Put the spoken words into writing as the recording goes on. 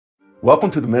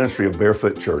Welcome to the ministry of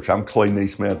Barefoot Church. I'm Clay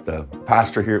Neesmith, the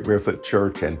pastor here at Barefoot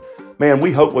Church. And man,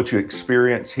 we hope what you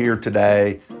experience here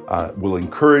today will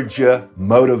encourage you,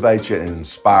 motivate you, and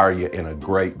inspire you in a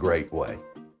great, great way.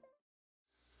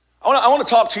 I want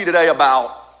to talk to you today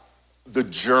about the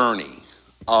journey.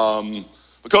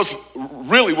 Because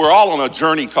really we're all on a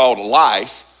journey called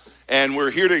life. And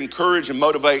we're here to encourage and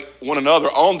motivate one another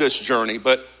on this journey.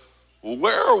 But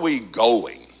where are we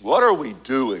going? What are we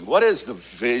doing? What is the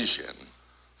vision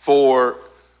for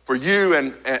you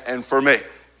and for me?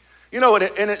 You know,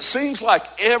 and it seems like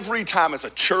every time as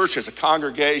a church, as a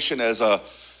congregation, as a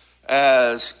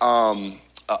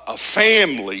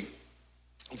family,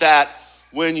 that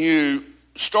when you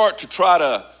start to try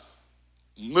to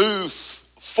move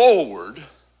forward,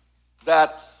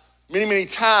 that many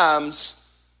times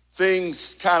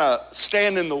things kind of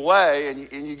stand in the way,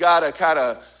 and you got to kind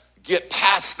of get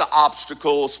past the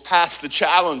obstacles, past the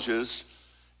challenges,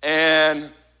 and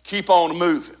keep on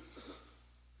moving.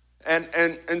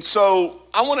 And so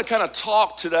I want to kind of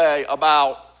talk today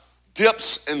about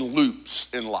dips and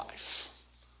loops in life.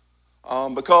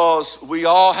 Because we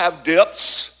all have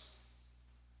dips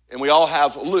and we all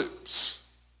have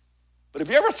loops. But have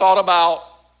you ever thought about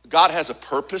God has a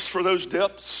purpose for those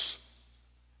dips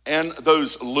and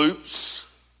those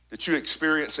loops that you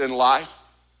experience in life?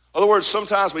 In other words,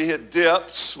 sometimes we hit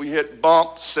dips, we hit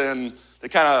bumps, and they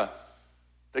kind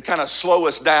of slow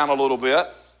us down a little bit.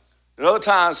 And other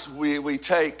times we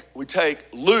take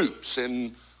loops,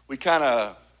 and we kind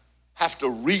of have to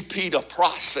repeat a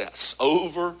process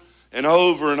over and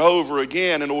over and over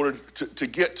again in order to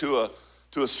get to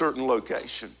a certain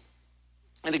location.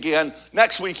 And again,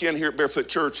 next weekend here at Barefoot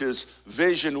Church is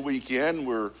Vision Weekend.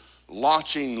 We're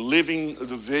launching Living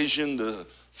the Vision, the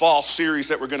fall series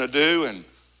that we're going to do, and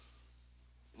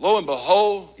lo and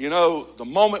behold, you know, the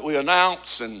moment we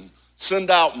announce and send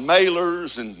out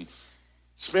mailers and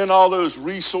spend all those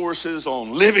resources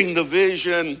on living the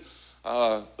vision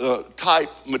type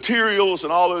materials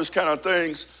and all those kind of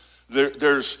things,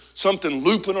 there's something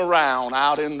looping around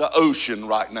out in the ocean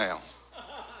right now.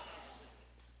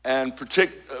 And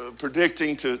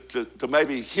predicting to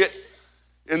maybe hit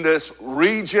in this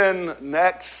region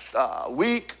next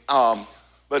week.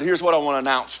 But here's what I want to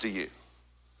announce to you.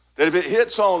 That if it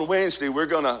hits on Wednesday, we're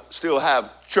going to still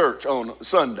have church on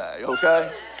Sunday, okay?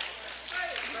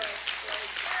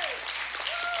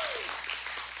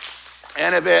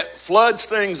 And if it floods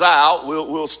things out,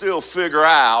 we'll still figure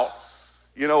out,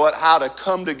 you know what, how to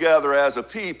come together as a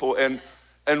people and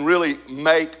really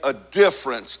make a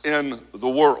difference in the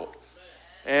world.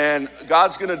 And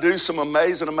God's going to do some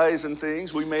amazing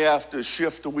things. We may have to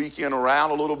shift the weekend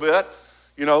around a little bit,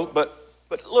 you know, but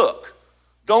look.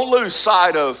 Don't lose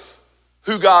sight of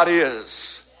who God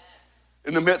is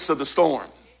in the midst of the storm.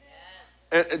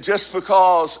 And just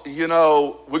because, you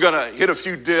know, we're going to hit a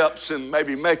few dips and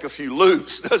maybe make a few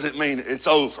loops doesn't mean it's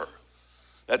over.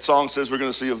 That song says we're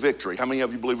going to see a victory. How many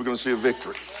of you believe we're going to see a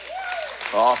victory?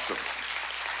 Awesome.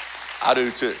 I do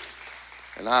too.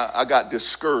 And I got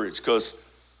discouraged because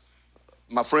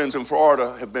my friends in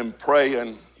Florida have been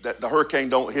praying that the hurricane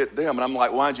don't hit them. And I'm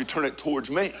like, why did you turn it towards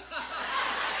me?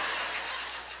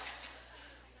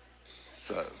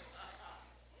 So,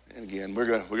 and again, we're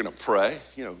gonna pray.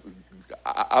 You know,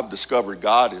 I've discovered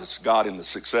God is God in the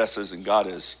successes and God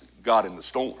is God in the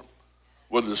storm.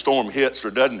 Whether the storm hits or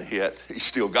doesn't hit, He's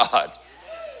still God.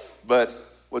 But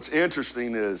what's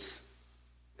interesting is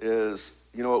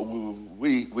you know,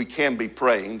 we can be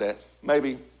praying that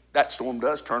maybe that storm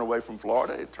does turn away from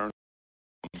Florida. It turns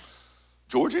from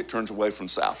Georgia. It turns away from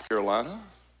South Carolina.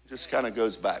 It just kind of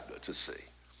goes back to sea.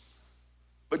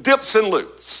 But dips and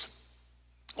loops.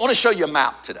 I want to show you a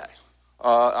map today.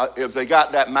 If they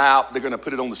got that map, they're going to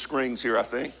put it on the screens here, I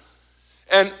think.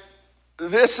 And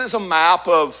this is a map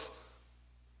of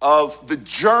the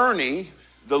journey.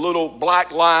 The little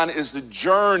black line is the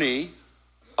journey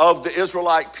of the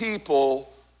Israelite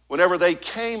people whenever they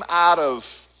came out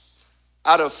of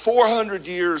 400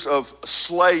 years of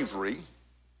slavery.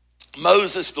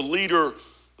 Moses, the leader,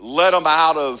 led them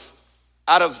out of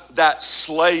that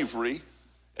slavery,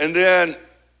 and then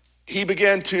he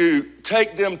began to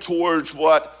take them towards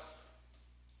what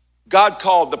God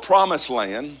called the Promised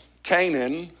Land,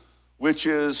 Canaan, which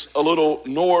is a little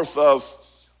north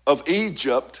of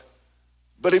Egypt.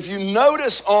 But if you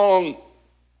notice on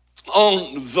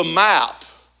the map,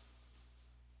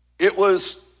 it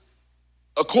was,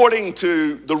 according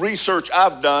to the research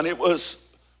I've done, it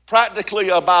was practically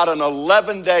about an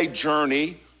 11-day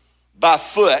journey by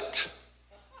foot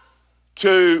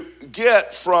to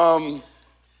get from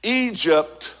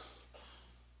Egypt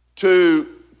to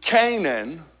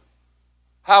Canaan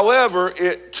However,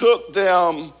 it took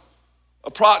them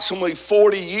approximately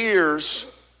 40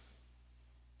 years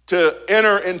to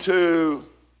enter into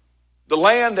the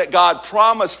land that God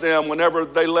promised them whenever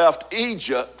they left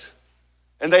Egypt.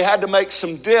 And they had to make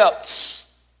some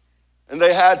dips, and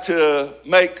they had to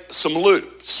make some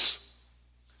loops.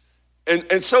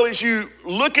 And so as you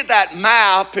look at that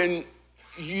map and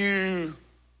you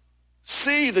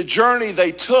see the journey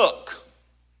they took,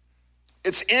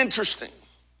 it's interesting.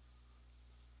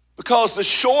 Because the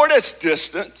shortest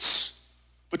distance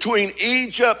between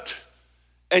Egypt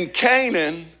and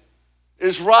Canaan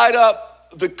is right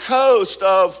up the coast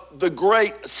of the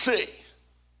Great Sea.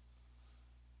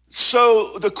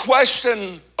 So the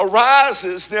question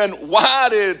arises then, why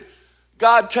did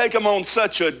God take them on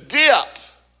such a dip?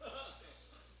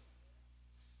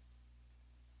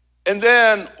 And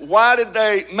then why did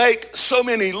they make so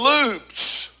many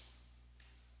loops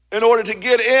in order to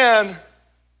get in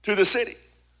to the city?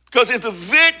 Because if the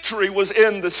victory was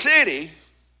in the city,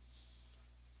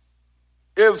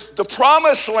 if the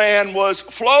promised land was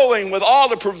flowing with all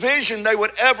the provision they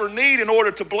would ever need in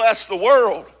order to bless the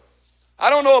world, I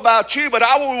don't know about you, but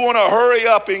I would want to hurry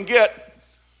up and get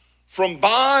from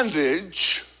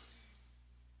bondage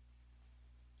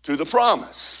to the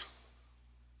promise.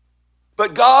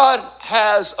 But God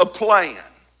has a plan.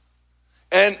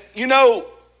 And you know,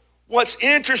 what's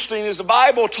interesting is the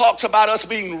Bible talks about us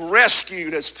being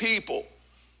rescued as people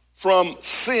from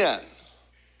sin,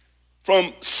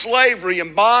 from slavery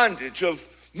and bondage, of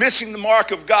missing the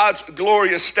mark of God's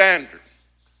glorious standard.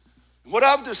 What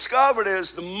I've discovered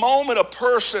is the moment a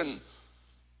person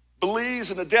believes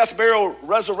in the death, burial,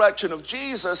 resurrection of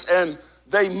Jesus, and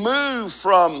they move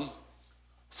from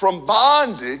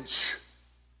bondage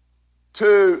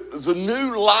to the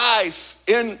new life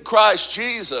in Christ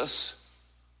Jesus,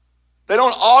 they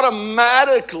don't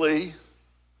automatically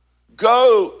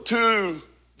go to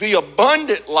the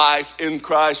abundant life in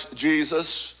Christ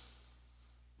Jesus.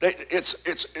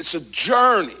 It's a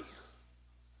journey.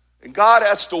 And God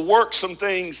has to work some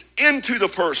things into the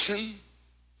person,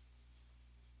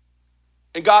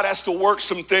 and God has to work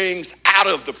some things out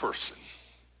of the person.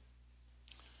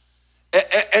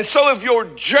 And so if your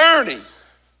journey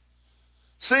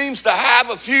seems to have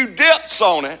a few dips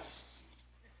on it,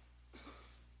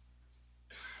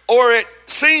 or it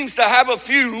seems to have a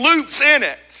few loops in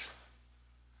it,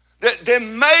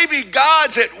 then maybe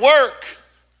God's at work,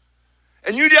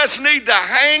 and you just need to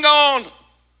hang on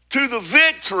to the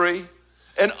victory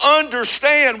and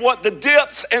understand what the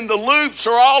dips and the loops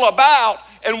are all about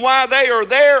and why they are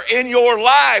there in your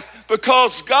life,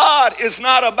 because God is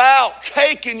not about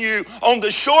taking you on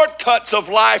the shortcuts of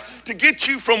life to get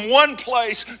you from one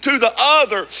place to the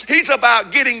other. He's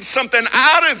about getting something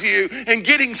out of you and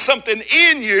getting something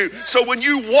in you, so when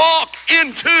you walk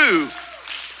into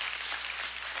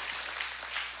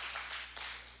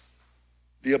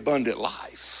the abundant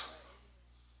life,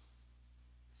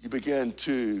 you begin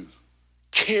to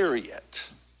carry it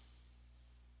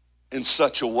in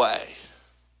such a way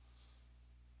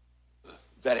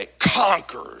that it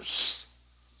conquers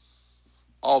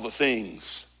all the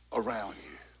things around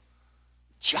you.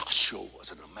 Joshua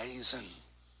was an amazing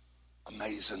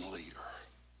leader.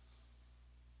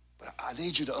 But I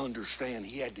need you to understand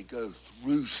he had to go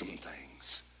through some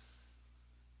things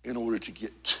in order to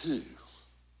get to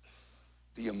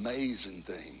the amazing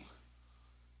thing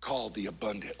called the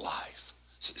abundant life.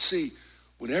 See,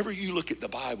 whenever you look at the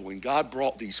Bible, when God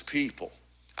brought these people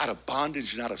out of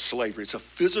bondage and out of slavery, it's a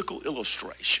physical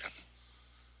illustration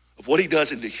of what he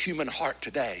does in the human heart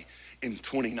today in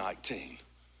 2019,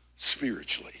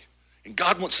 spiritually. And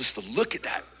God wants us to look at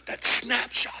that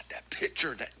snapshot, that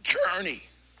picture, that journey,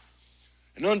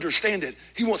 and understand that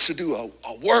he wants to do a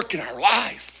work in our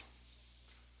life.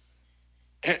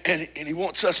 And he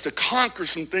wants us to conquer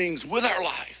some things with our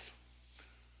life.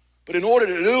 But in order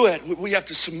to do it, we have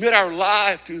to submit our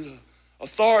life to the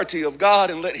authority of God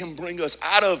and let him bring us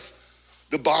out of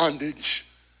the bondage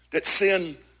that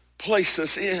sin placed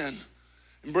us in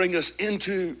and bring us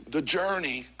into the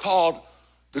journey called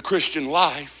the Christian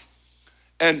life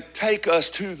and take us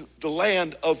to the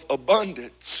land of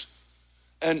abundance.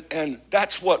 And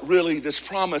that's what really this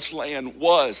promised land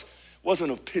was. It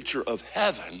wasn't a picture of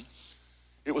heaven.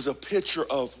 It was a picture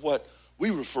of what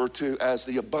we refer to as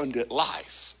the abundant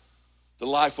life. The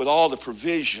life with all the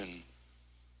provision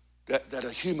that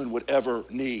a human would ever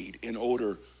need in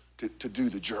order to do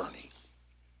the journey.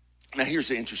 Now here's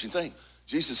the interesting thing.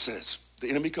 Jesus says, the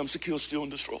enemy comes to kill, steal,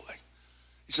 and destroy.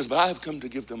 He says, but I have come to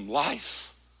give them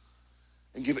life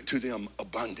and give it to them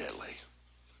abundantly.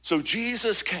 So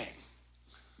Jesus came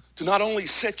to not only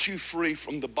set you free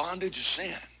from the bondage of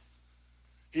sin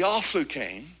He also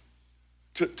came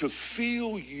to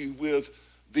fill you with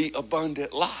the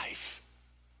abundant life.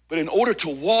 But in order to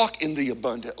walk in the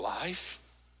abundant life,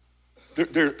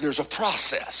 there's a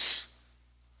process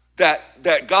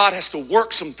that God has to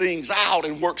work some things out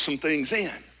and work some things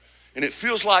in. And it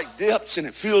feels like dips and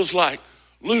it feels like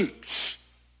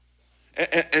loops.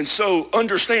 And so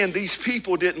understand, these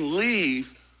people didn't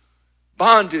leave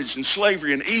bondage and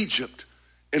slavery in Egypt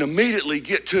and immediately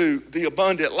get to the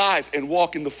abundant life and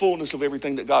walk in the fullness of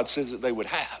everything that God says that they would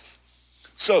have.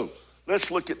 So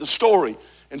let's look at the story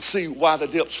and see why the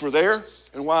dips were there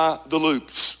and why the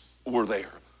loops were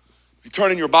there. If you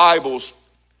turn in your Bibles,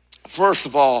 first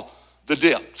of all, the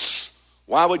dips.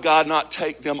 Why would God not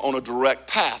take them on a direct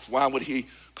path? Why would he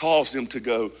cause them to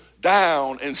go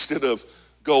down instead of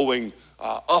going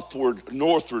upward,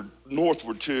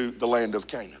 northward to the land of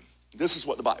Canaan? This is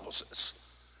what the Bible says.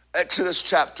 Exodus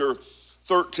chapter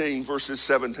 13, verses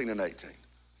 17 and 18.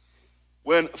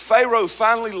 When Pharaoh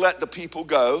finally let the people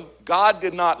go, God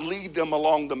did not lead them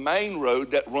along the main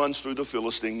road that runs through the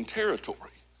Philistine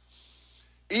territory,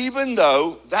 even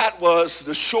though that was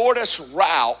the shortest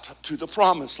route to the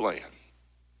promised land.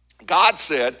 God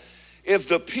said, if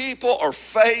the people are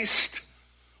faced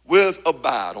with a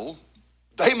battle,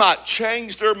 they might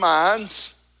change their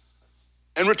minds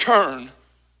and return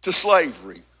to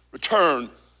slavery, return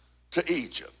to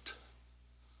Egypt.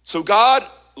 So God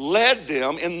led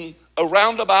them in a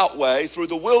roundabout way through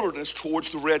the wilderness towards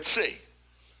the Red Sea.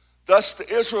 Thus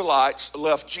the Israelites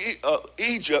left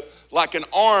Egypt like an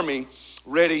army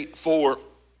ready for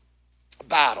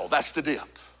battle. That's the dip.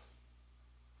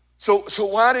 So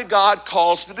why did God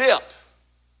cause the dip?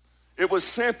 It was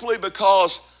simply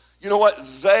because, you know what,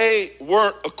 they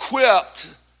weren't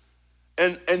equipped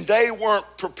and they weren't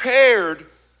prepared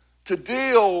to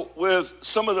deal with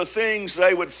some of the things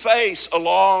they would face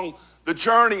along the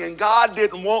journey. And God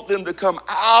didn't want them to come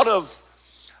out of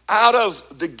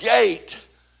the gate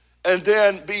and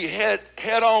then be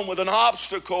head on with an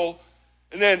obstacle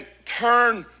and then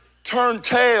turn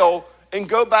tail and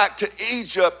go back to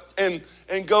Egypt and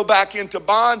go back into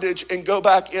bondage and go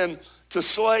back into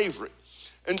slavery.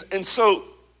 And so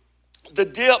the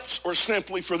dips are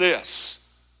simply for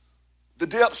this. The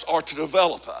dips are to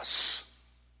develop us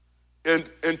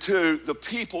into the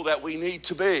people that we need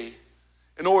to be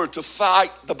in order to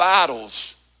fight the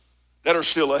battles that are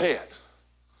still ahead.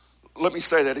 Let me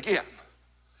say that again.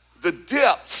 The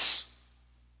dips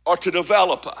are to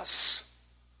develop us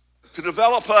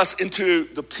into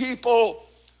the people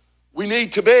we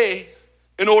need to be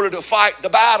in order to fight the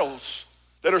battles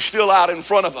that are still out in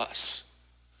front of us.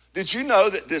 Did you know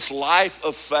that this life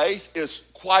of faith is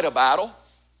quite a battle?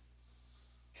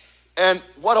 And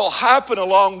what will happen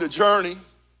along the journey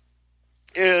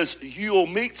is you'll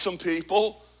meet some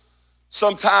people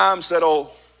sometimes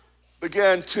that'll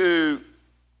begin to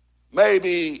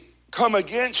maybe come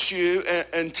against you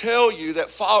and tell you that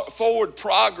forward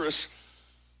progress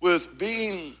with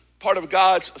being part of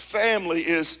God's family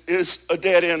is a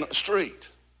dead-end street.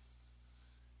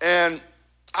 And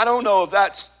I don't know if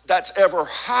that's ever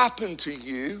happened to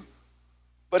you,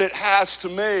 but it has to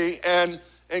me.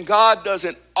 And God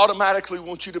doesn't automatically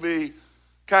want you to be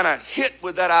kind of hit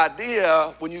with that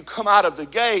idea when you come out of the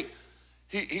gate.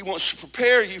 He wants to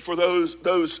prepare you for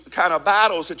those kind of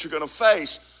battles that you're going to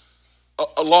face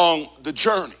along the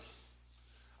journey.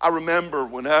 I remember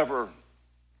whenever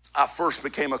I first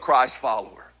became a Christ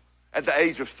follower at the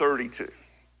age of 32.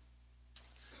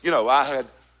 You know, I had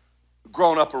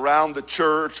grown up around the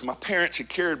church. My parents had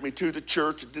carried me to the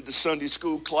church. I did the Sunday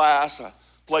school class. I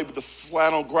played with the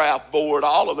flannel graph board,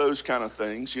 all of those kind of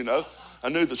things, you know. I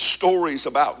knew the stories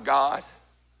about God.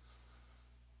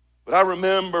 But I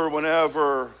remember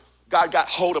whenever God got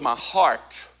hold of my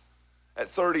heart at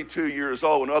 32 years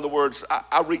old. In other words,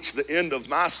 I reached the end of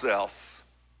myself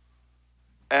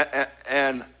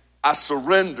and I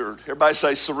surrendered. Everybody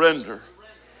say surrender.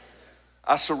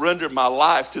 I surrendered my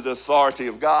life to the authority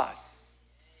of God.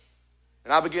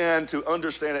 And I began to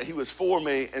understand that he was for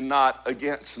me and not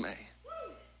against me.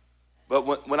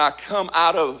 But when I come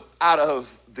out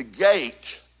of the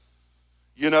gate,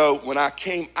 you know, when I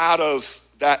came out of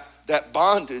that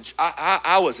bondage,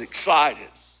 I was excited.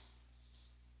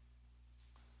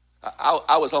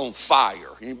 I was on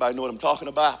fire. Anybody know what I'm talking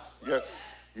about?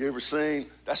 You ever seen?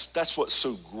 That's what's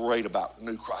so great about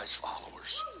new Christ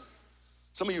followers.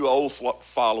 Some of you old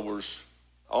followers,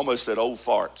 I almost said old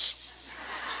farts.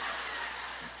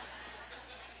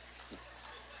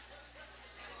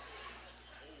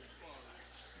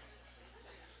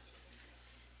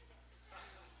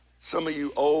 Some of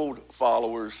you old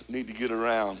followers need to get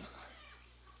around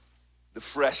the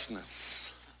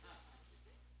freshness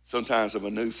sometimes of a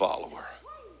new follower.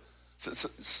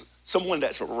 Someone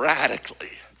that's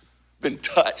radically been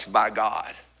touched by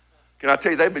God. Can I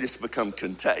tell you, they just become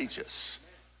contagious.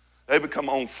 They become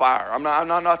on fire. I'm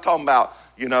not talking about,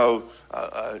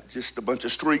 just a bunch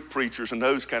of street preachers and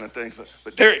those kind of things,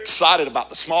 but they're excited about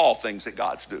the small things that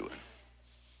God's doing.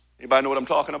 Anybody know what I'm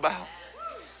talking about?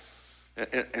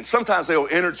 And sometimes they'll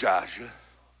energize you,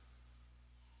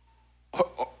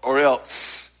 or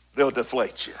else they'll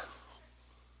deflate you.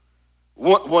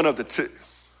 One of the two.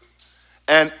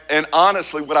 And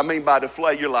honestly, what I mean by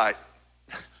deflate, you're like,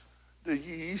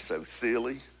 you so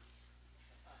silly.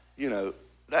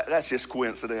 That's just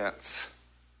coincidence.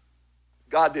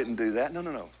 God didn't do that.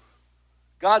 No.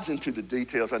 God's into the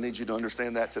details. I need you to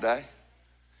understand that today.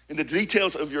 In the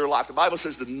details of your life, the Bible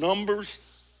says the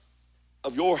numbers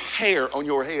of your hair on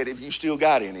your head, if you still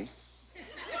got any,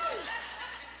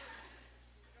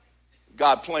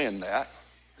 God planned that.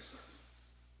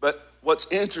 But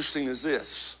what's interesting is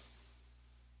this,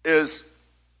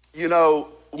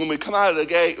 when we come out of the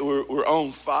gate, we're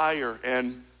on fire,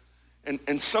 and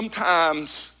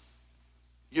sometimes,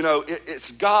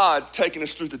 it's God taking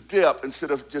us through the dip instead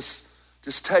of just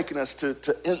taking us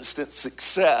to instant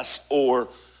success or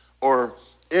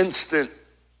instant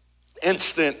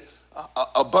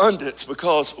abundance,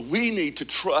 because we need to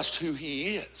trust who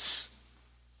he is.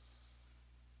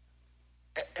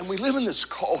 And we live in this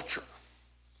culture.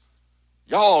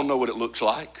 Y'all know what it looks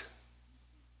like.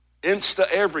 Insta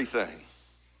everything.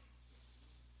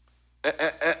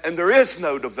 And there is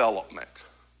no development.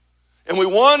 And we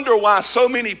wonder why so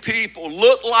many people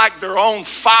look like they're on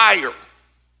fire.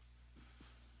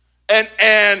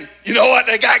 And you know what?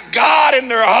 They got God in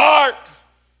their heart.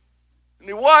 And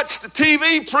they watch the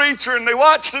TV preacher and they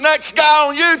watch the next guy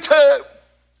on YouTube.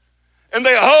 And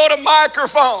they hold a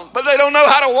microphone, but they don't know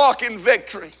how to walk in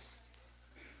victory.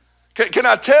 Can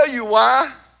I tell you why?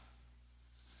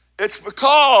 It's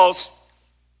because,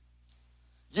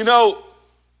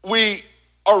 we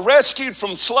are rescued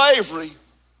from slavery,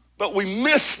 but we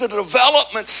miss the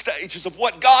development stages of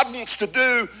what God wants to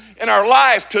do in our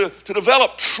life to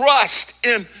develop trust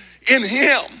in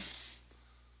him,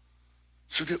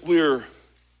 so that we're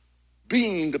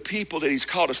being the people that he's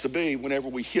called us to be whenever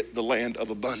we hit the land of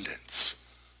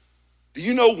abundance. Do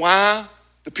you know why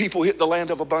the people hit the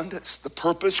land of abundance? The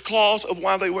purpose clause of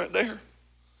why they went there?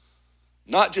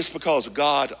 Not just because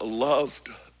God loved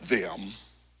them.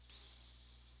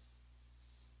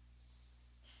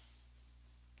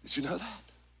 Did you know that?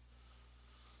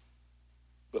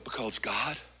 But because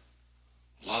God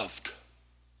loved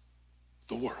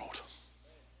the world.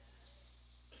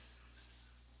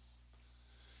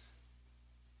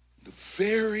 The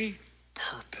very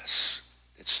purpose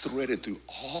that's threaded through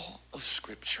all of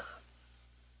Scripture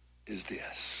is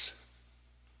this.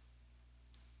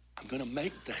 I'm going to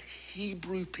make the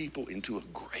Hebrew people into a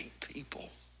great people,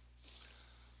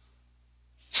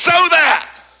 so that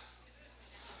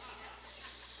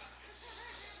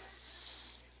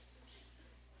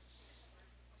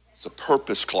it's a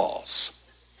purpose clause.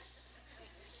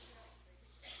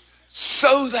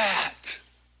 So that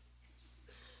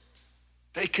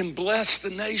they can bless the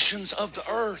nations of the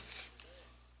earth.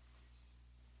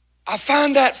 I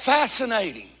find that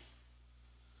fascinating.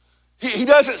 He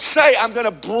doesn't say, I'm going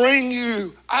to bring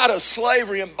you out of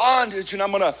slavery and bondage and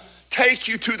I'm going to take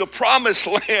you to the promised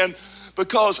land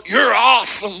because you're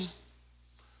awesome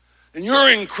and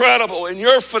you're incredible and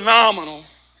you're phenomenal.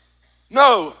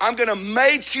 No, I'm going to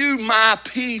make you my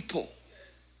people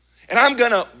and I'm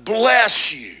going to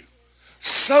bless you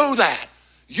so that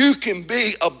you can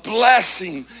be a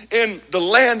blessing in the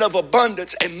land of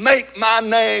abundance and make my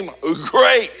name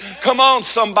great. Come on,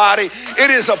 somebody. It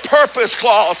is a purpose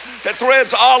clause that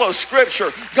threads all of Scripture.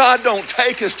 God don't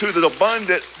take us to the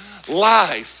abundant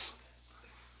life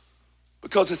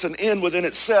because it's an end within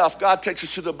itself. God takes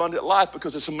us to the abundant life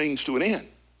because it's a means to an end.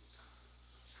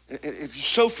 If you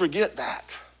so forget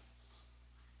that,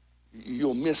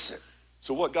 you'll miss it.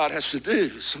 So what God has to do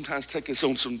is sometimes take us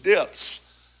on some dips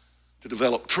to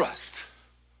develop trust.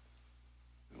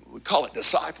 We call it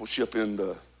discipleship in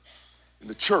the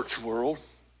church world.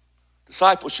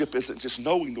 Discipleship isn't just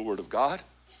knowing the Word of God.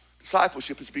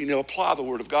 Discipleship is being able to apply the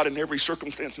Word of God in every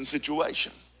circumstance and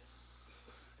situation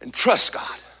and trust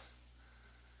God.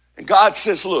 And God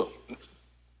says, look,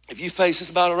 if you face this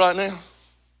battle right now,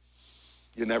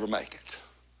 you'll never make it.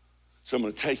 So I'm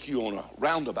going to take you on a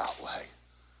roundabout way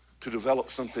to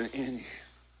develop something in you.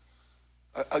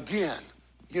 Again,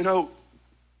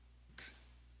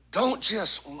 don't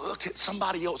just look at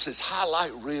somebody else's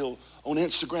highlight reel on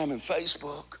Instagram and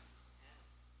Facebook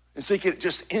and think it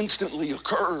just instantly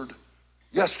occurred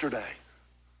yesterday.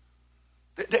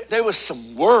 There was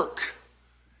some work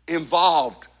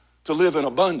involved to live in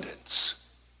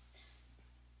abundance.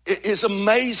 It is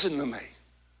amazing to me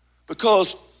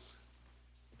because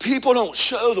people don't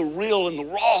show the real and the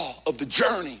raw of the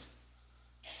journey.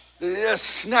 There's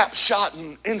snapshot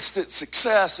and instant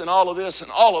success and all of this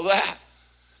and all of that.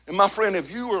 And my friend,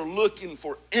 if you are looking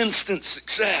for instant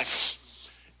success,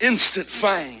 instant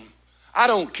fame, I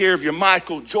don't care if you're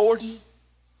Michael Jordan.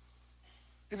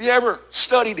 Have you ever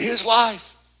studied his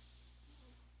life?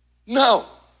 No.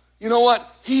 You know what?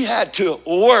 He had to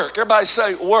work. Everybody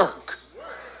say work.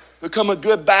 Become a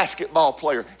good basketball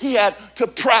player. He had to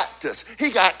practice.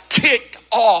 He got kicked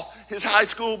off his high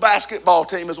school basketball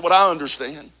team is what I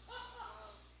understand.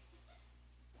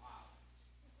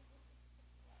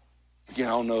 Again,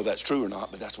 I don't know if that's true or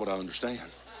not, but that's what I understand.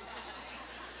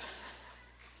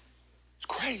 It's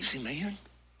crazy, man.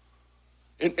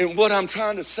 And what I'm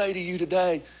trying to say to you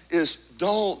today is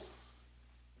don't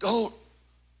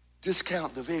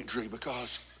discount the victory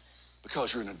because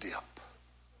you're in a dip.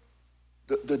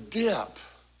 The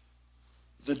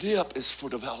dip is for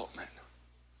development.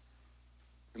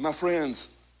 And my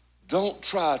friends, don't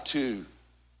try to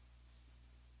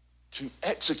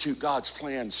execute God's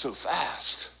plan so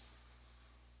fast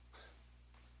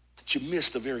that you miss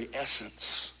the very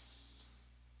essence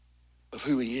of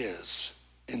who he is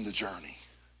in the journey.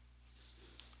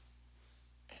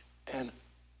 And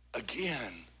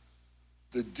again,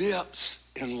 the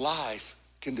dips in life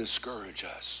can discourage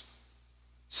us.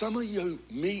 Some of you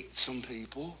meet some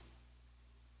people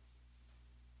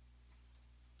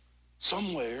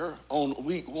somewhere on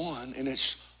week one, and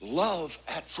it's love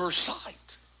at first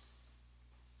sight.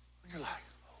 And you're like,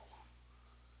 oh,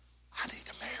 I need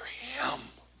to marry him.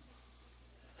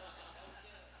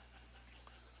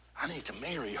 I need to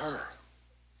marry her.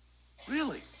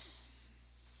 Really?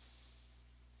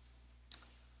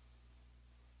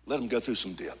 Let them go through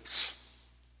some dips.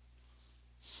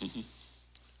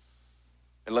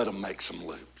 And let them make some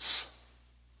loops.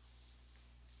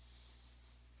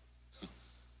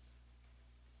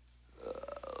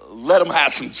 Let them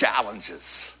have some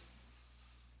challenges.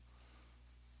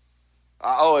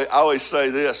 I always say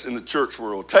this in the church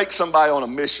world: take somebody on a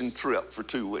mission trip for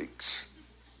 2 weeks.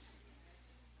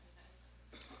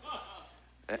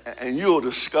 And you'll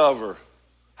discover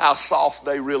how soft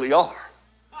they really are.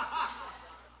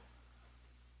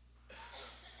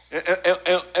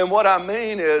 And what I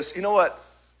mean is, you know what?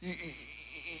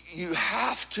 You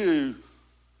have to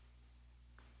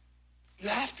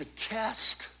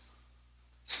test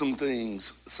some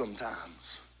things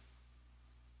sometimes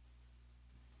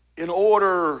in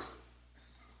order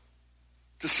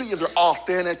to see if they're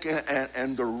authentic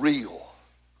and they're real.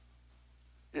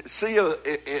 See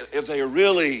if they are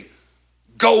really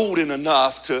golden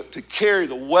enough to carry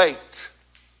the weight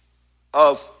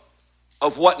of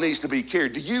what needs to be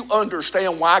carried. Do you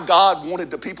understand why God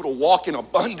wanted the people to walk in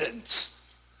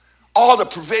abundance? All the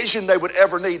provision they would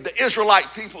ever need. The Israelite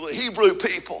people, the Hebrew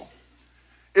people.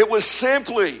 It was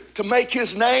simply to make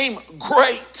his name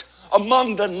great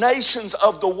among the nations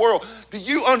of the world. Do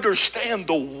you understand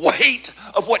the weight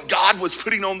of what God was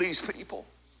putting on these people?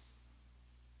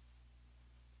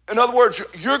 In other words,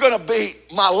 you're going to be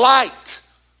my light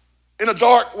in a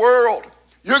dark world.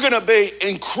 You're going to be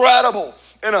incredible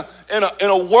in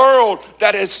a world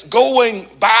that is going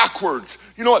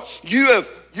backwards. You know what?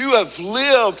 You have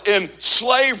lived in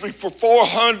slavery for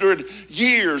 400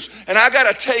 years, and I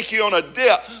got to take you on a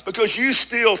dip because you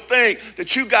still think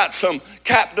that you got some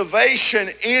captivation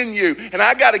in you, and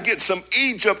I got to get some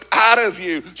Egypt out of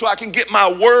you so I can get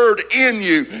my word in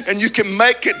you, and you can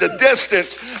make it the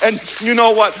distance, and you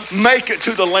know what? Make it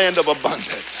to the land of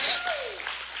abundance.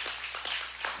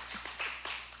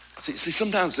 See,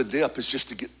 sometimes the dip is just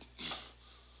to get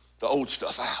the old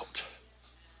stuff out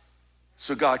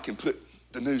so God can put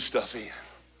the new stuff in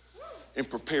and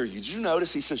prepare you. Did you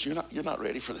notice he says, you're not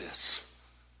ready for this.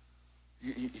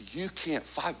 You can't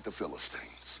fight the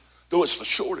Philistines. Though it's the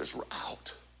shortest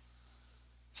route,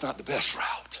 it's not the best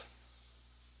route.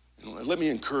 And let me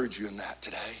encourage you in that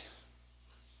today.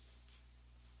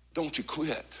 Don't you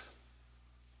quit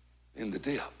in the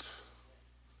dip.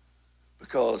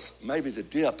 Because maybe the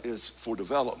dip is for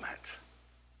development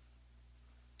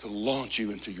to launch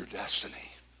you into your destiny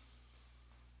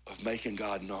of making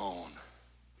God known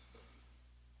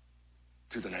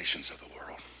to the nations of the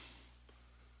world.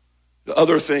 The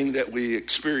other thing that we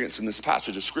experience in this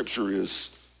passage of scripture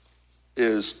is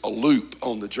a loop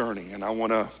on the journey, and I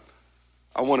want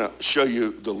to show you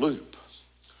the loop.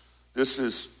 This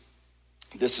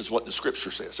is what the scripture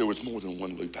says. There was more than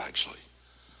one loop, actually.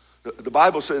 The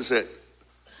Bible says that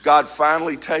God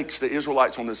finally takes the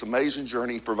Israelites on this amazing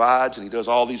journey. He provides and he does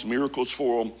all these miracles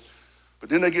for them. But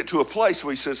then they get to a place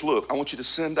where he says, look, I want you to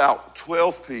send out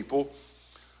 12 people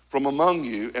from among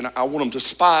you, and I want them to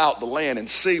spy out the land and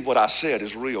see what I said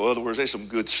is real. In other words, there's some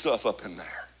good stuff up in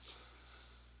there.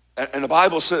 And the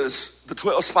Bible says the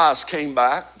 12 spies came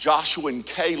back, Joshua and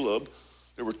Caleb.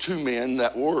 There were 2 men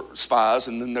that were spies,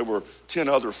 and then there were 10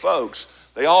 other folks.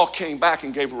 They all came back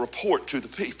and gave a report to the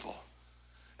people.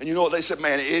 And you know what they said?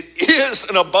 Man, it is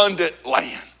an abundant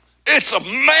land. It's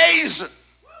amazing.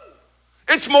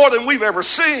 It's more than we've ever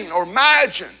seen or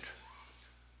imagined.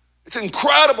 It's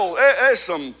incredible. There's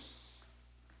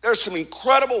some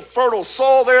incredible fertile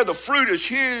soil there. The fruit is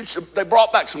huge. They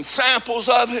brought back some samples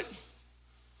of it.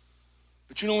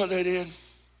 But you know what they did?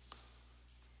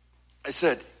 They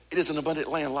said, it is an abundant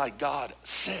land like God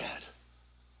said.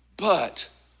 But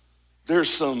there's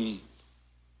some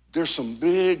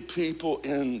big people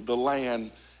in the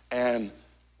land and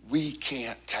we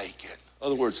can't take it. In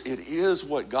other words, it is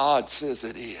what God says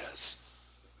it is.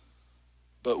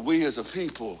 But we as a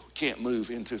people can't move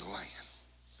into the land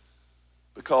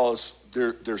because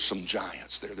there's some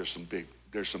giants there. There's some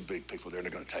big people there, and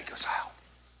they're going to take us out.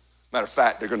 Matter of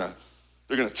fact, they're going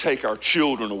to take our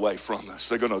children away from us.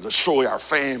 They're going to destroy our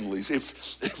families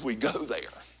if we go there.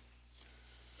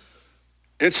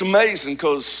 It's amazing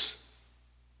because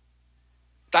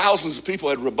thousands of people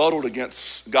had rebutted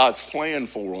against God's plan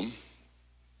for them,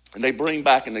 and they bring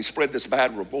back and they spread this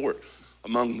bad report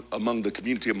among the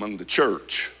community, among the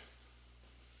church.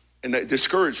 And they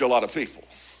discouraged a lot of people.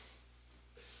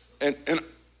 And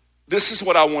this is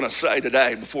what I want to say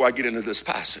today before I get into this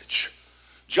passage.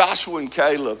 Joshua and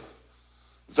Caleb,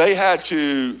 they had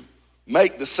to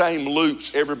make the same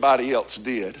loops everybody else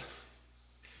did,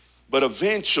 but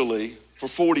eventually, for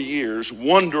 40 years,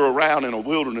 wander around in a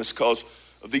wilderness because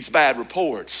of these bad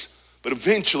reports. But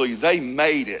eventually, they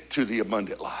made it to the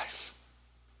abundant life.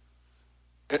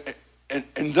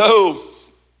 And though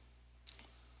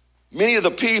many of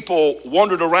the people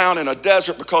wandered around in a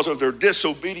desert because of their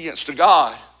disobedience to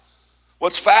God,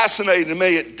 what's fascinating to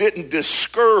me, it didn't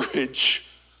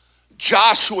discourage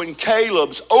Joshua and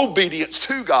Caleb's obedience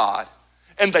to God,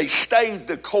 and they stayed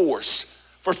the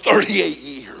course for 38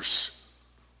 years.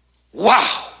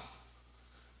 Wow.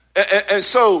 And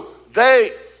so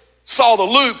they saw the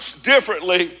loops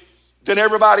differently than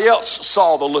everybody else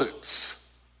saw the loops.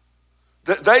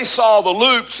 They saw the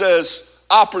loops as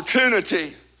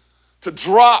opportunity to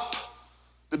drop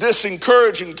the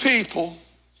disencouraging people,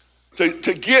 to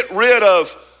get rid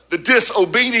of the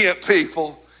disobedient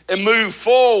people and move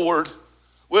forward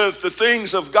with the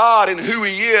things of God and who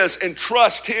he is and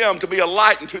trust him to be a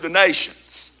light unto the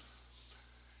nations.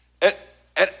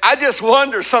 And I just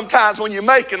wonder sometimes when you're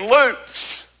making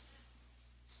loops,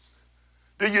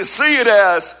 do you see it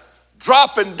as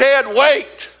dropping dead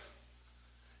weight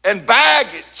and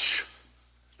baggage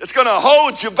that's going to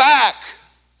hold you back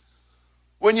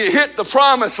when you hit the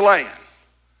promised land?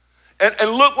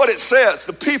 And look what it says.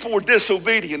 The people were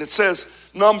disobedient. It says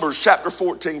Numbers chapter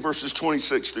 14, verses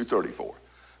 26 through 34.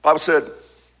 The Bible said,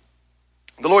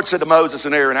 the Lord said to Moses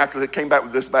and Aaron after they came back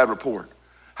with this bad report,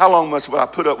 how long must I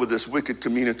put up with this wicked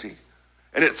community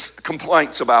and its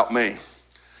complaints about me?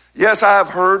 Yes, I have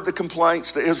heard the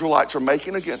complaints the Israelites are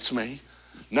making against me.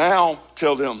 Now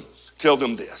tell them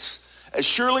this. As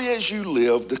surely as you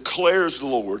live, declares the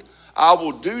Lord, I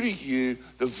will do to you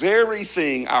the very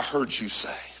thing I heard you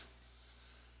say.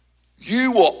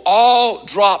 You will all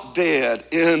drop dead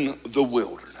in the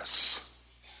wilderness.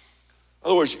 In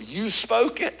other words, you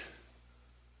spoke it,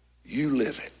 you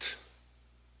live it.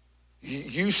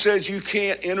 You said you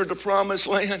can't enter the promised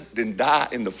land, then die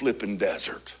in the flipping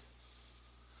desert.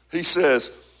 He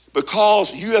says,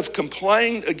 because you have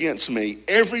complained against me,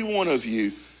 every one of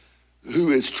you who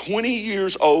is 20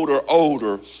 years old or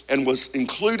older and was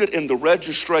included in the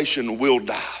registration will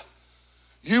die.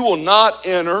 You will not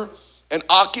enter and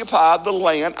occupy the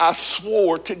land I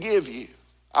swore to give you.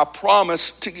 I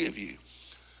promised to give you.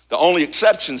 The only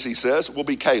exceptions, he says, will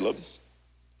be Caleb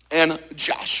and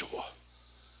Joshua.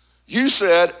 You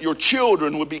said your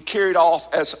children would be carried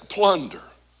off as plunder.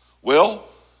 Well,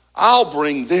 I'll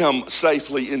bring them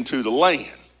safely into the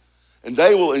land, and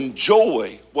they will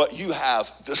enjoy what you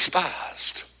have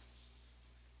despised.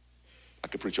 I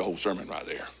could preach a whole sermon right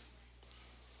there.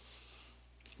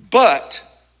 But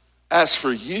as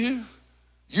for you,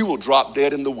 you will drop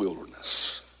dead in the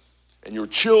wilderness, and your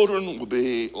children will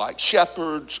be like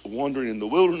shepherds wandering in the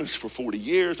wilderness for 40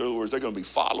 years. In other words, they're going to be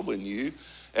following you,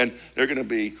 and they're going to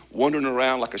be wandering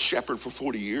around like a shepherd for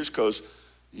 40 years because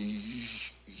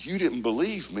you didn't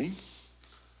believe me.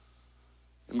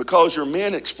 And because your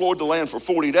men explored the land for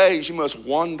 40 days, you must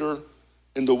wander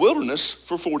in the wilderness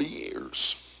for 40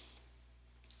 years.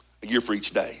 A year for each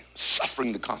day,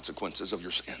 suffering the consequences of your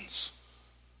sins.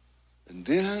 And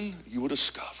then you will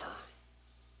discover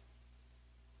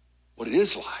what it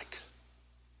is like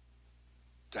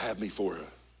to have me for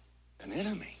an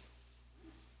enemy.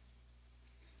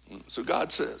 So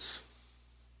God says,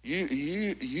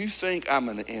 you think I'm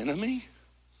an enemy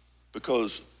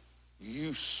because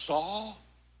you saw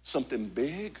something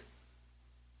big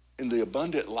in the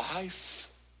abundant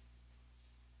life,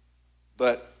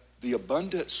 but the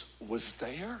abundance was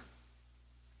there?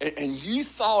 And you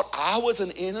thought I was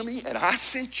an enemy and I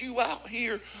sent you out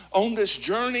here on this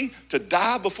journey to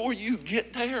die before you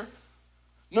get there?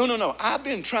 No. I've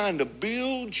been trying to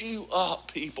build you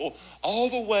up, people, all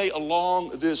the way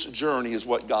along this journey is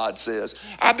what God says.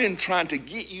 I've been trying to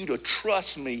get you to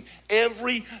trust me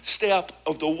every step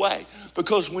of the way.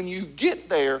 Because when you get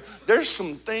there, there's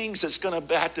some things that's going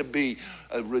to have to be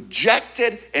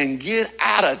rejected and get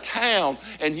out of town.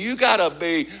 And you got to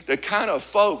be the kind of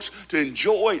folks to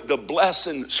enjoy the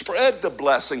blessing, spread the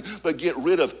blessing, but get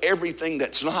rid of everything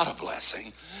that's not a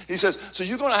blessing. He says, so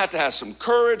you're going to have some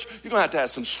courage, you're going to have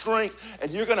some strength,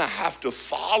 and you're going to have to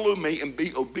follow me and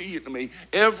be obedient to me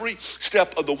every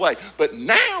step of the way. But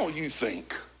now you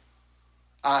think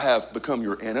I have become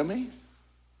your enemy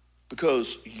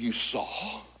because you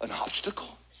saw an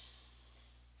obstacle.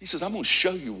 He says, I'm going to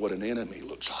show you what an enemy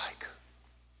looks like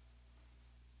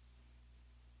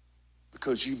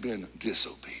because you've been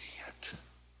disobedient.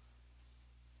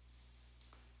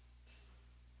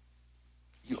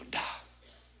 You'll die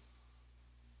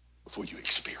before you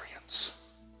experience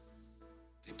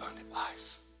the abundant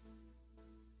life.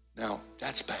 Now,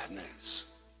 that's bad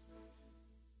news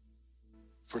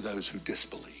for those who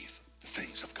disbelieve the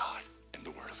things of God and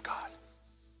the Word of God.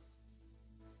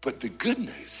 But the good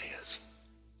news is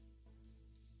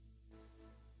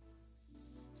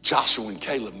Joshua and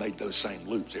Caleb made those same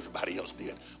loops everybody else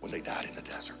did when they died in the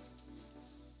desert.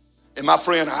 And my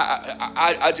friend,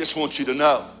 I just want you to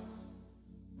know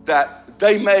that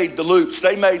they made the loops,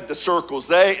 they made the circles,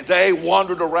 they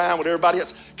wandered around with everybody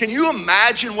else. Can you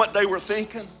imagine what they were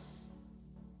thinking?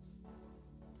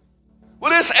 Will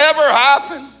this ever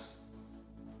happen?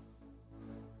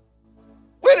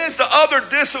 When is the other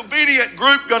disobedient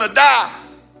group going to die?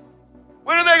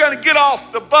 When are they going to get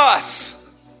off the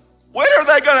bus? When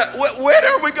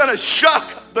are we going to shuck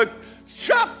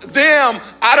them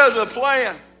out of the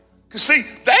plan? Because see,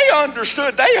 they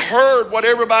understood, they heard what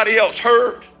everybody else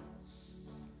heard.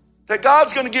 That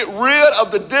God's going to get rid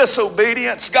of the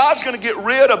disobedience. God's going to get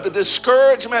rid of the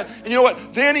discouragement. And you know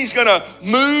what? Then he's going to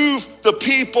move the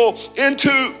people into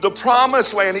the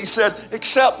promised land. He said,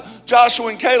 except Joshua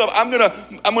and Caleb, I'm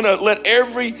going to let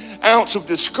every ounce of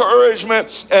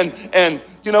discouragement and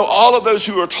you know, all of those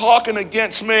who are talking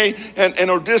against me and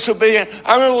are disobedient,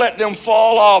 I'm going to let them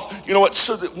fall off. You know what?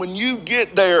 So that when you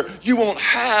get there, you won't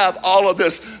have all of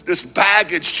this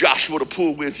baggage, Joshua, to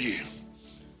pull with you.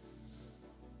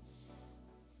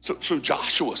 So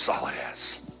Joshua saw it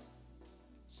as,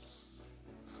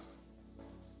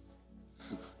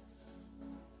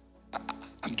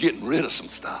 I'm getting rid of some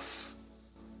stuff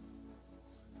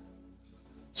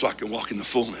so I can walk in the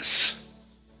fullness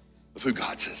of who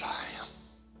God says I am.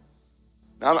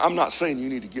 Now, I'm not saying you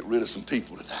need to get rid of some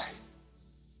people today.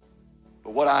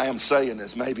 But what I am saying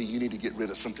is maybe you need to get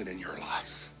rid of something in your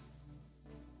life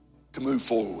to move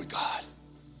forward with God.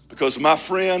 Because my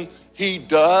friend, he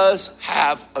does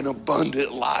have an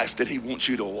abundant life that he wants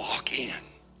you to walk in.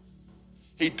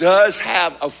 He does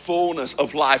have a fullness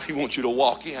of life he wants you to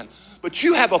walk in. But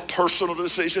you have a personal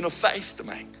decision of faith to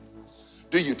make.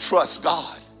 Do you trust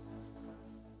God?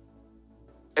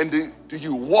 And do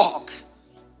you walk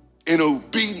in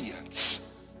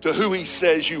obedience to who he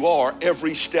says you are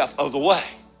every step of the way?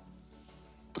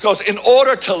 Because in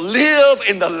order to live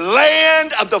in the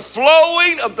land of the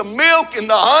flowing of the milk and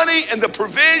the honey and the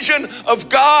provision of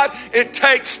God, it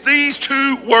takes these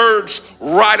two words.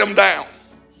 Write them down.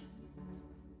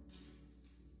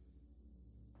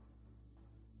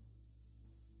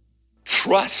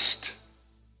 Trust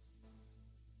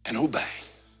and obey.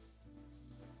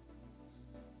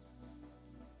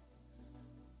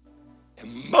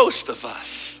 And most of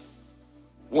us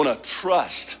want to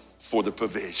trust for the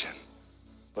provision,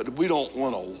 but we don't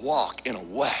want to walk in a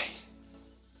way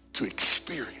to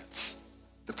experience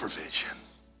the provision.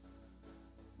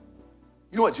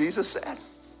 You know what Jesus said?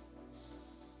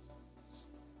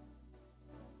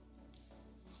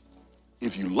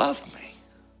 If you love me,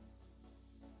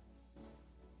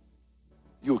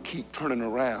 you'll keep turning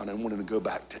around and wanting to go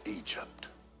back to Egypt.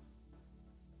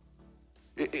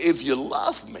 if you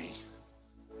love me,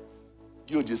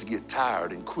 you'll just get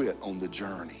tired and quit on the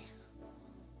journey.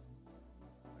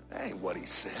 That ain't what he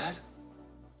said.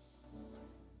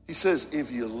 He says, if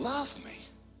you love me,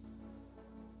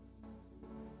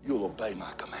 you'll obey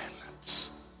my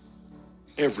commandments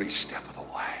every step of the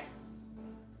way.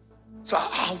 So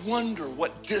I wonder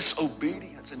what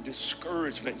disobedience and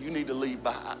discouragement you need to leave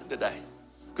behind today.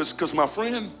 Because my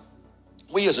friend,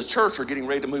 we as a church are getting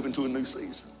ready to move into a new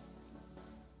season.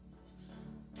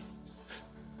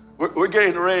 We're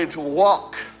getting ready to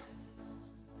walk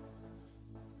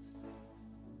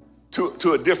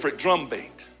to a different drum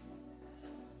beat.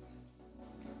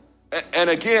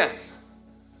 And again,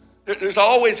 there's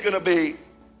always going to be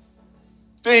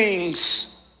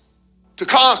things to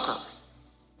conquer,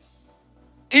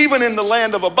 even in the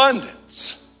land of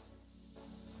abundance.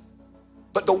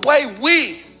 But the way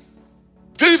we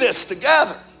do this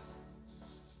together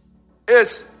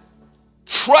is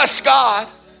trust God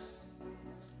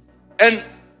and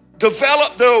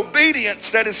develop the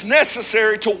obedience that is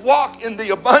necessary to walk in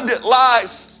the abundant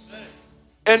life,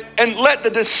 and let the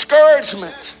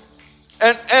discouragement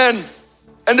and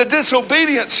the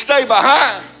disobedience stay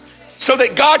behind, so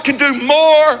that God can do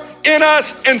more in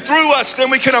us and through us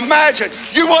than we can imagine.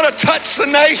 You want to touch the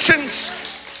nations?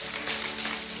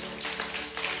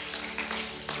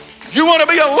 You want to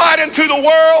be a light into the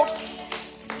world?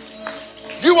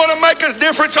 You want to make a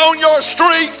difference on your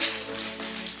street?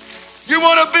 You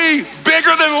want to be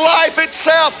bigger than life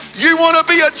itself? You want to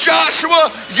be a Joshua?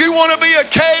 You want to be a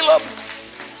Caleb?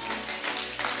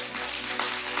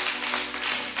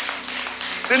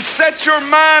 Then set your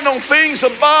mind on things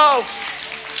above,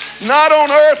 not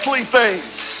on earthly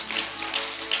things.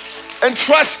 And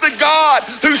trust the God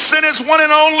who sent his one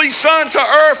and only Son to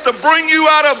earth to bring you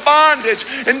out of bondage.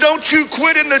 And don't you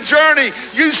quit in the journey.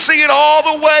 You see it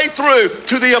all the way through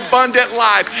to the abundant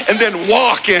life, and then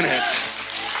walk in it.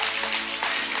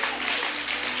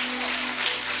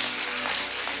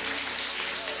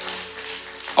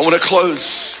 I want to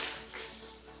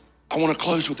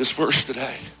close with this verse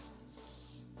today.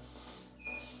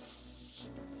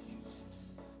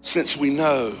 Since we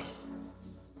know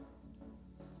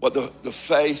what the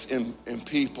faith in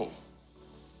people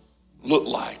look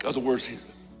like. In other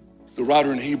words, the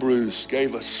writer in Hebrews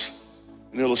gave us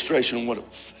an illustration of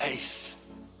what faith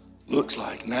looks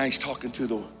like. Now he's talking to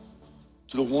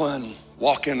the one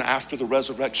walking after the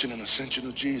resurrection and ascension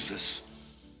of Jesus.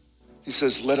 He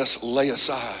says, let us lay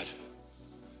aside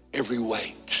every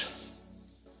weight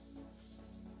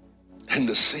and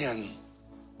the sin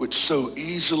which so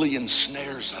easily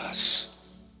ensnares us,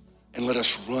 and let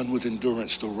us run with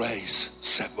endurance the race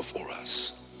set before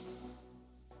us.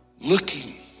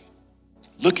 Looking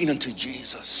unto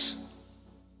Jesus,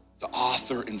 the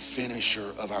author and finisher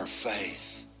of our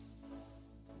faith.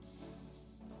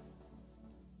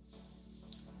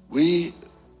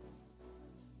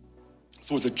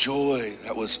 For the joy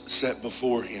that was set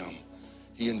before him,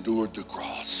 he endured the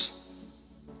cross,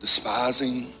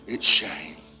 despising its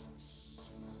shame,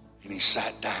 and he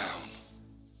sat down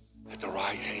at the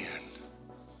right hand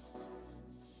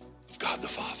of God the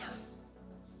Father.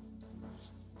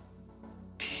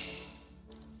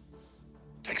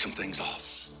 Take some things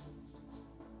off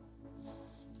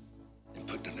and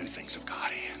put the new things of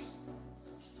God in.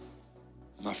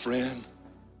 My friend,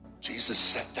 Jesus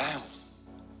sat down.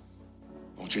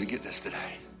 I want you to get this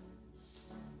today.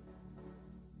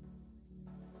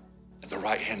 At the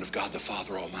right hand of God the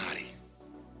Father Almighty.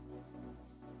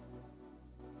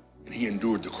 And he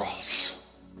endured the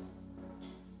cross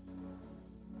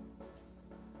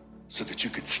so that you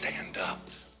could stand up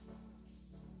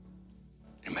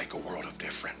and make a world of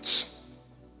difference.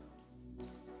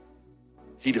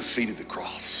 He defeated the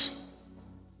cross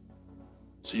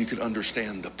so you could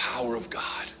understand the power of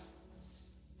God.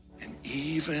 And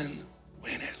even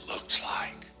when it looks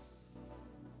like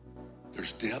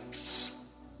there's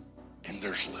dips and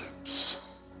there's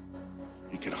loops,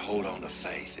 you can hold on to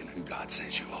faith in who God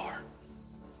says you are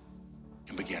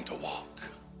and begin to walk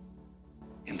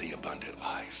in the abundant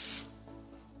life.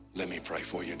 Let me pray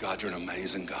for you. God, you're an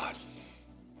amazing God.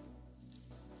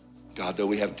 God, though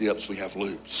we have dips, we have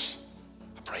loops.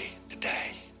 I pray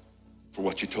today for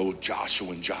what you told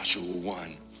Joshua in Joshua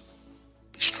 1.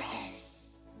 Be strong.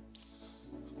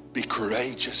 Be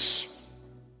courageous.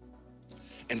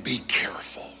 And be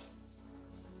careful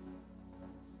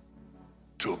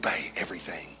to obey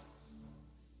everything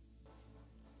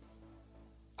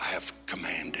I have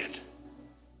commanded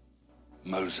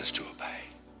Moses to obey.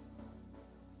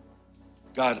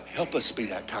 God, help us be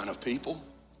that kind of people,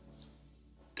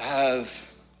 to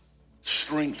have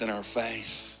strength in our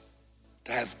faith, to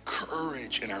to have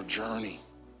courage in our journey.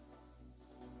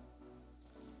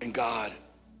 And God,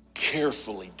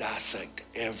 carefully dissect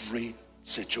every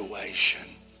situation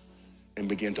and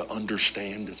begin to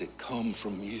understand, does it come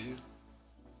from you?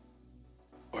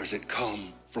 Or does it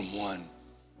come from one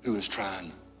who is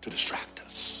trying to distract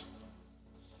us?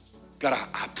 God,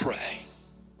 I pray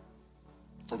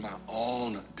for my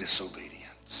own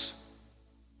disobedience.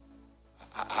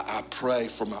 I pray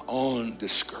for my own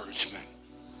discouragement.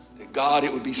 That God,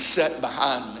 it would be set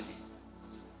behind me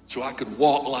so I could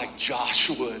walk like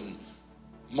Joshua and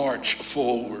march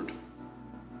forward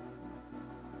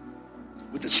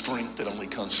with the strength that only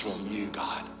comes from you,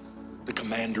 God, the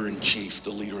commander-in-chief,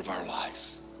 the leader of our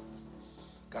life.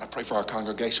 God, I pray for our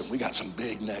congregation. We got some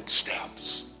big next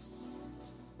steps.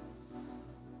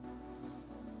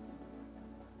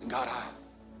 And God,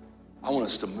 I want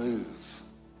us to move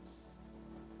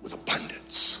with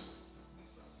abundance,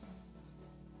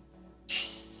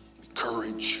 with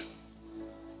courage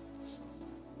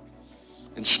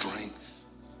and strength.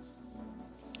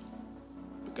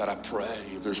 But God, I pray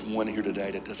if there's one here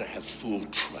today that doesn't have full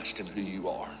trust in who you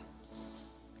are,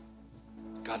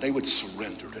 God, they would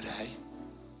surrender today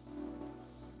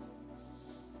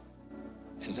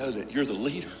and know that you're the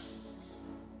leader.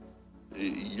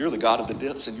 You're the God of the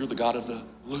dips and you're the God of the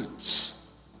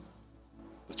loops.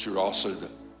 But you're also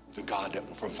the God that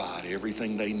will provide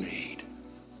everything they need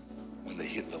when they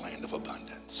hit the land of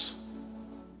abundance.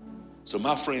 So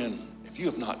my friend, if you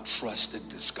have not trusted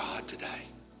this God today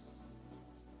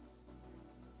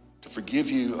to forgive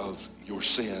you of your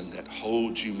sin that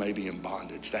holds you maybe in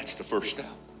bondage, that's the first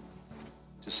step.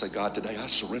 Just say, God, today I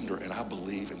surrender and I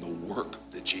believe in the work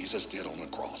that Jesus did on the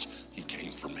cross. He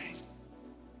came for me.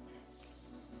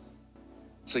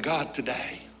 Say, God,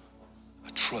 today I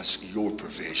trust your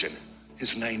provision.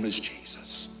 His name is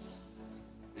Jesus.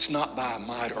 It's not by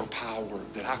might or power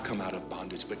that I come out of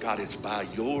bondage, but God, it's by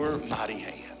your mighty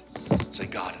hand. Say,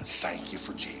 God, thank you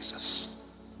for Jesus.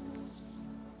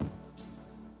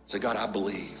 Say, God, I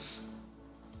believe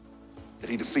that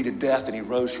he defeated death and he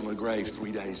rose from the grave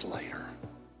 3 days later.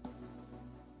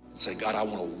 And say, God, I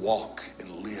want to walk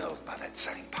and live by that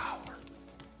same power.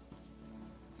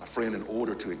 My friend, in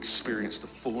order to experience the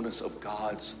fullness of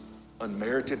God's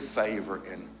unmerited favor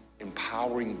and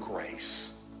empowering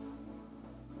grace,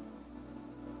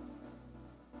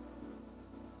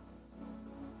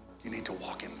 you need to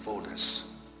walk in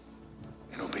fullness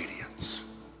and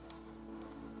obedience.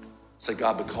 Say,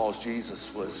 God, because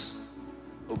Jesus was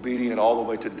obedient all the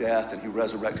way to death and he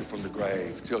resurrected from the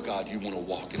grave, tell God you want to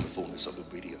walk in the fullness of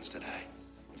obedience today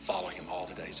and follow him all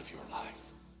the days of your life.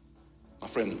 My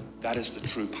friend, that is the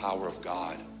true power of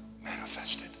God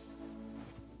manifested.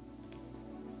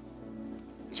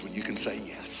 It's when you can say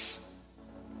yes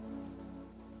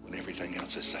when everything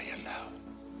else is saying no.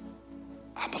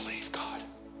 I believe God.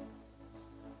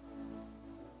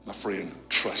 My friend,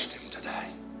 trust him today.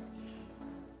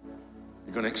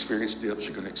 You're going to experience dips,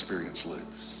 you're going to experience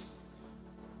loops.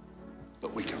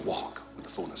 But we can walk with the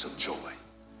fullness of joy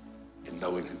in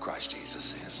knowing who Christ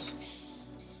Jesus is.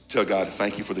 Tell God,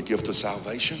 thank you for the gift of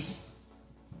salvation.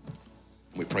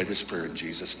 And we pray this prayer in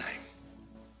Jesus' name.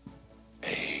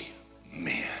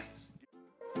 Amen.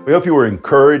 We hope you were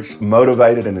encouraged,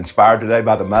 motivated, and inspired today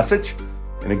by the message.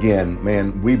 And again,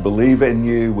 man, we believe in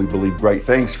you. We believe great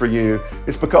things for you.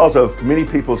 It's because of many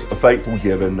people's faithful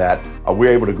giving that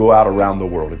we're able to go out around the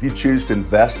world. If you choose to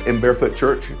invest in Barefoot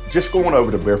Church, just go on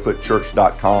over to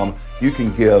barefootchurch.com. You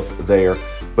can give there.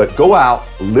 But go out,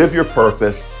 live your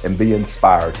purpose, and be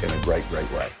inspired in a great, great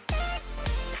way.